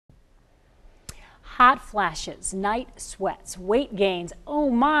Hot flashes, night sweats, weight gains. Oh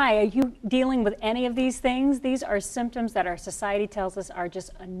my, are you dealing with any of these things? These are symptoms that our society tells us are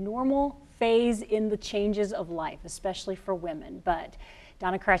just a normal phase in the changes of life, especially for women. But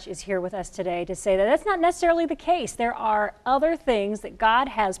Donna Krech is here with us today to say that that's not necessarily the case. There are other things that God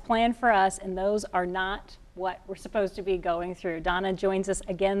has planned for us, and those are not what we're supposed to be going through. Donna joins us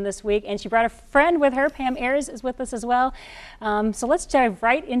again this week, and she brought a friend with her. Pam Ayers is with us as well. So let's dive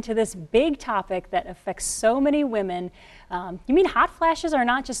right into this big topic that affects so many women. You mean hot flashes are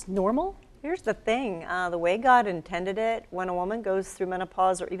not just normal? Here's the thing, the way God intended it, when a woman goes through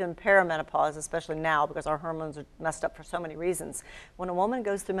menopause or even perimenopause, especially now because our hormones are messed up for so many reasons, when a woman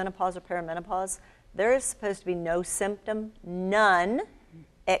goes through menopause or perimenopause, there is supposed to be no symptom, none,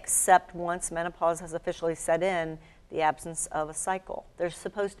 except once menopause has officially set in, the absence of a cycle. There's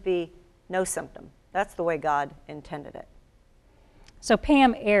supposed to be no symptom. That's the way God intended it. So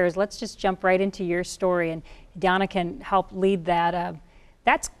Pam Ayers, let's just jump right into your story, and Donna can help lead that.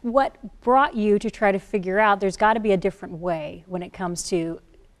 That's what brought you to try to figure out there's got to be a different way when it comes to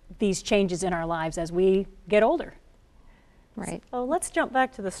these changes in our lives as we get older. Right. So let's jump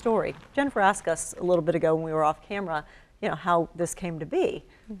back to the story. Jennifer asked us a little bit ago when we were off camera, you know, how this came to be.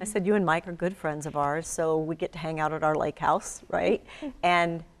 I said, you and Mike are good friends of ours, so we get to hang out at our lake house, right?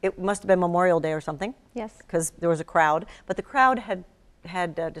 And it must have been Memorial Day or something. Yes. Because there was a crowd, but the crowd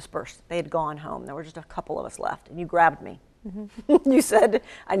had dispersed. They had gone home. There were just a couple of us left, and you grabbed me. You said,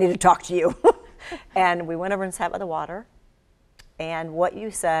 I need to talk to you. And we went over and sat by the water, and what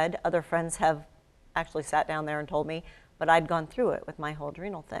you said, other friends have actually sat down there and told me, but I'd gone through it with my whole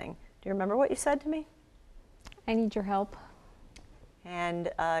adrenal thing. Do you remember what you said to me? I need your help.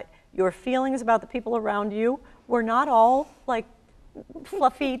 And your feelings about the people around you were not all like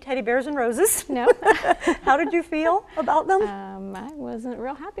fluffy teddy bears and roses. No. How did you feel about them? I wasn't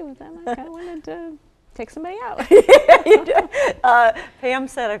real happy with them. I kind of wanted to take somebody out. Yeah, you did. Pam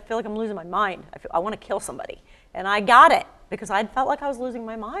said, I feel like I'm losing my mind. I want to kill somebody. And I got it, because I felt like I was losing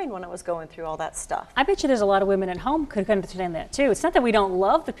my mind when I was going through all that stuff. I bet you there's a lot of women at home could understand that too. It's not that we don't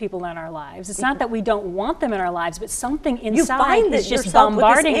love the people in our lives. It's not that we don't want them in our lives, but something inside is just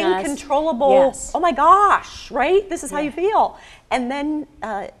bombarding us. Incontrollable, yes. Oh my gosh, right? This is how you feel. And then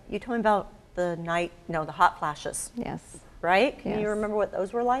you told me about the hot flashes. Yes. Right? Can Yes. you remember what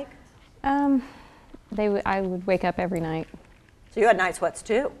those were like? I would wake up every night. So you had night sweats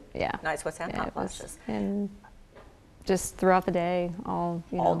too? Yeah. Night sweats and hot flashes. And just throughout the day, all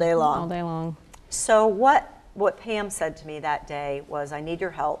day long. All day long. So what Pam said to me that day was, I need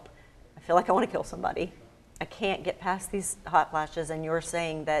your help. I feel like I want to kill somebody. I can't get past these hot flashes, and you're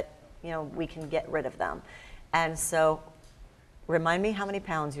saying that, we can get rid of them. And so remind me how many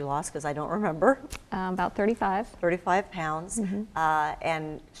pounds you lost, because I don't remember. About 35. 35 pounds,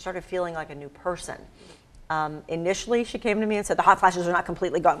 and started feeling like a new person. Initially, she came to me and said, the hot flashes are not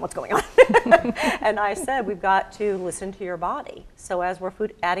completely gone. What's going on? And I said, we've got to listen to your body. So as we're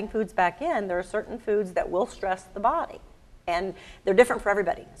adding foods back in, there are certain foods that will stress the body. And they're different for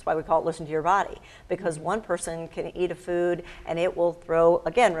everybody. That's why we call it listen to your body. Because one person can eat a food and it will throw,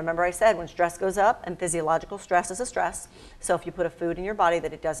 again, remember I said when stress goes up, and physiological stress is a stress. So if you put a food in your body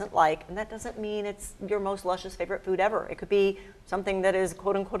that it doesn't like, and that doesn't mean it's your most luscious favorite food ever. It could be something that is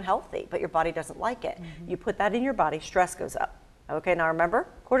quote unquote healthy, but your body doesn't like it. You put that in your body, stress goes up. Okay, now remember,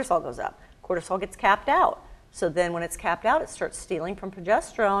 cortisol goes up. Cortisol gets capped out. So then when it's capped out, it starts stealing from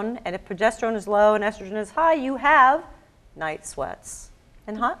progesterone. And if progesterone is low and estrogen is high, you have night sweats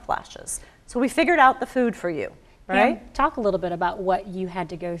and hot flashes. So we figured out the food for you, right? Pam, talk a little bit about what you had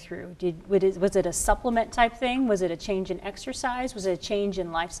to go through. Was it a supplement type thing? Was it a change in exercise? Was it a change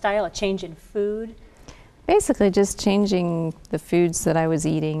in lifestyle, a change in food? Basically just changing the foods that I was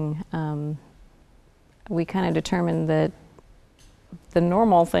eating. We kind of determined that the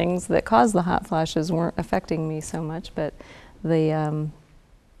normal things that cause the hot flashes weren't affecting me so much, but the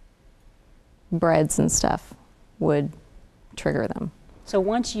breads and stuff would trigger them. So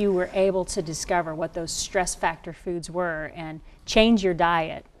once you were able to discover what those stress factor foods were and change your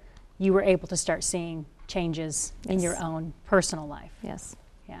diet, you were able to start seeing changes in your own personal life. Yes.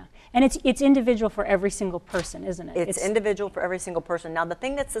 Yeah. And it's individual for every single person, isn't it? It's individual for every single person. Now the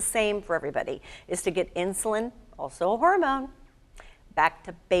thing that's the same for everybody is to get insulin, also a hormone, back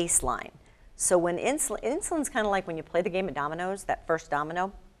to baseline. So when insulin's kind of like when you play the game of dominoes, that first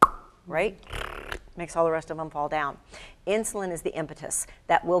domino, right? Makes all the rest of them fall down. Insulin is the impetus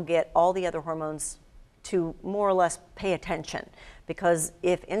that will get all the other hormones to more or less pay attention, because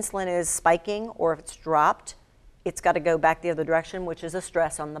if insulin is spiking or if it's dropped, it's got to go back the other direction, which is a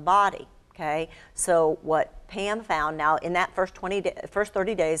stress on the body. Okay, so what Pam found, now in that first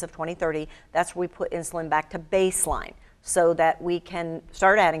 30 days of 2030, that's where we put insulin back to baseline so that we can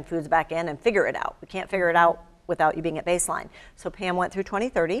start adding foods back in and figure it out. We can't figure it out without you being at baseline. So Pam went through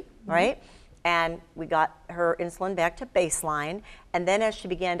 2030, right? And we got her insulin back to baseline. And then as she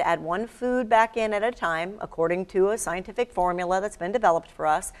began to add one food back in at a time, according to a scientific formula that's been developed for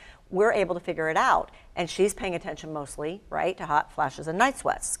us, we're able to figure it out. And she's paying attention mostly, right, to hot flashes and night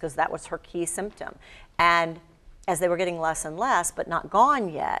sweats, because that was her key symptom. And as they were getting less and less, but not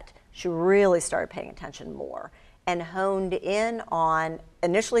gone yet, she really started paying attention more and honed in on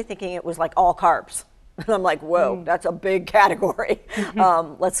initially thinking it was like all carbs. And I'm like, whoa, that's a big category.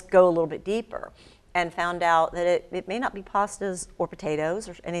 Let's go a little bit deeper. And found out that it may not be pastas or potatoes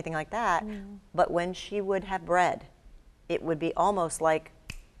or anything like that, but when she would have bread, it would be almost like,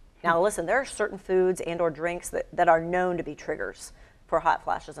 now listen, there are certain foods and or drinks that are known to be triggers for hot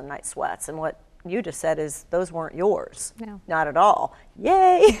flashes and night sweats. And what you just said is those weren't yours. No. Not at all.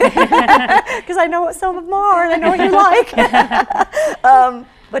 Yay! Because I know what some of them are and I know what you like.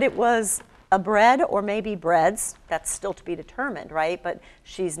 But it was a bread or maybe breads, that's still to be determined, right? But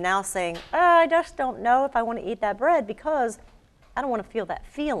she's now saying, I just don't know if I want to eat that bread because I don't want to feel that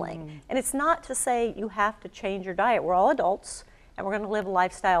feeling. And it's not to say you have to change your diet. We're all adults and we're going to live a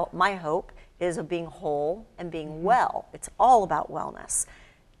lifestyle, my hope is, of being whole and being well. It's all about wellness.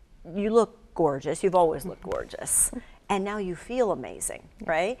 You look gorgeous, you've always looked gorgeous. And now you feel amazing,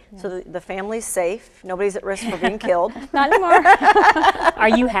 right? Yeah. So the family's safe. Nobody's at risk for being killed. Not anymore. Are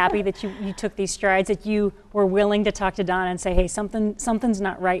you happy that you took these strides, that you were willing to talk to Donna and say, hey, something's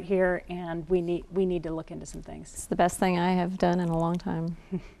not right here and we need to look into some things? It's the best thing I have done in a long time.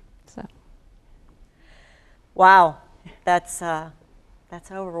 So. Wow, that's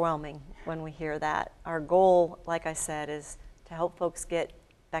overwhelming when we hear that. Our goal, like I said, is to help folks get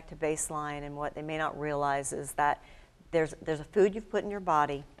back to baseline, and what they may not realize is that there's a food you've put in your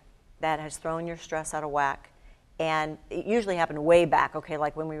body that has thrown your stress out of whack. And it usually happened way back, okay,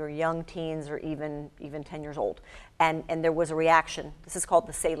 like when we were young teens or even 10 years old. And there was a reaction. This is called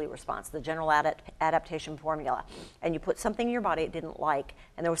the Saley response, the general adaptation formula. And you put something in your body it didn't like,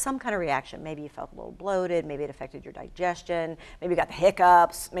 and there was some kind of reaction. Maybe you felt a little bloated, maybe it affected your digestion, maybe you got the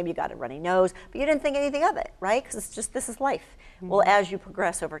hiccups, maybe you got a runny nose, but you didn't think anything of it, right? Because it's just, this is life. Well, as you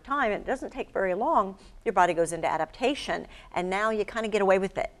progress over time, it doesn't take very long, your body goes into adaptation, and now you kind of get away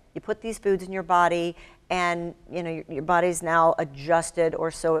with it. You put these foods in your body, and you know your body's now adjusted, or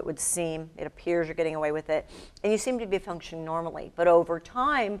so it would seem. It appears you're getting away with it, and you seem to be functioning normally. But over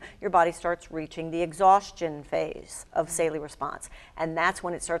time, your body starts reaching the exhaustion phase of Saley response, and that's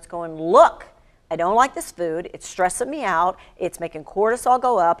when it starts going, look, I don't like this food, it's stressing me out, it's making cortisol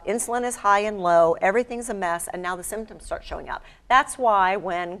go up, insulin is high and low, everything's a mess, and now the symptoms start showing up. That's why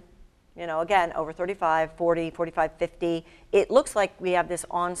when, you know, again, over 35, 40, 45, 50, it looks like we have this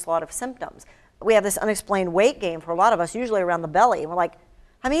onslaught of symptoms. We have this unexplained weight gain for a lot of us, usually around the belly, and we're like,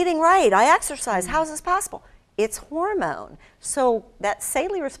 I'm eating right, I exercise, how is this possible? It's hormone. So that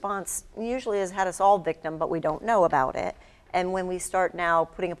Saley response usually has had us all victim, but we don't know about it. And when we start now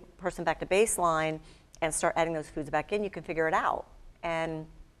putting a person back to baseline and start adding those foods back in, you can figure it out and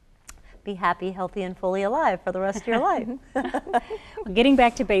be happy, healthy, and fully alive for the rest of your life. Well, getting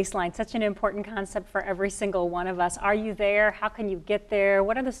back to baseline, such an important concept for every single one of us. Are you there? How can you get there?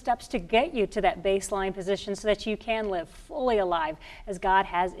 What are the steps to get you to that baseline position so that you can live fully alive as God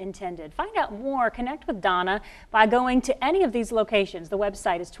has intended? Find out more. Connect with Donna by going to any of these locations. The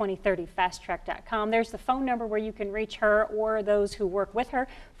website is 2030fasttrack.com. There's the phone number where you can reach her or those who work with her,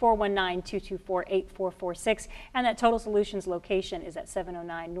 419-224-8446. And that Total Solutions location is at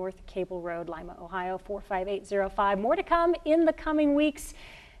 709 North Cable Road, Lima, Ohio, 45805. More to come in the coming weeks.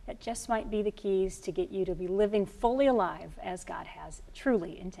 That just might be the keys to get you to be living fully alive as God has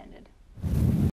truly intended.